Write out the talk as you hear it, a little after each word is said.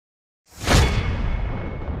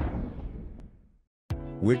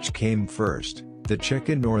Which came first, the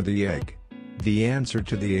chicken or the egg? The answer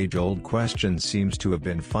to the age-old question seems to have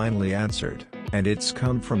been finally answered, and it's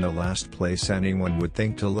come from the last place anyone would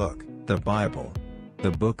think to look, the Bible.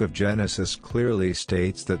 The book of Genesis clearly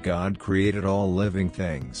states that God created all living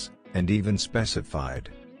things, and even specified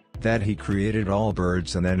that He created all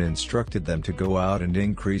birds and then instructed them to go out and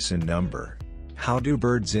increase in number. How do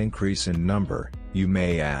birds increase in number, you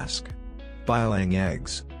may ask? By laying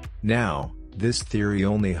eggs. Now, this theory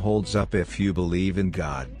only holds up if you believe in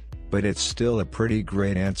God, but it's still a pretty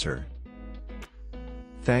great answer.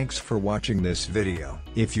 Thanks for watching this video.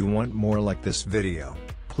 If you want more like this video,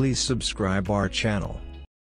 please subscribe our channel.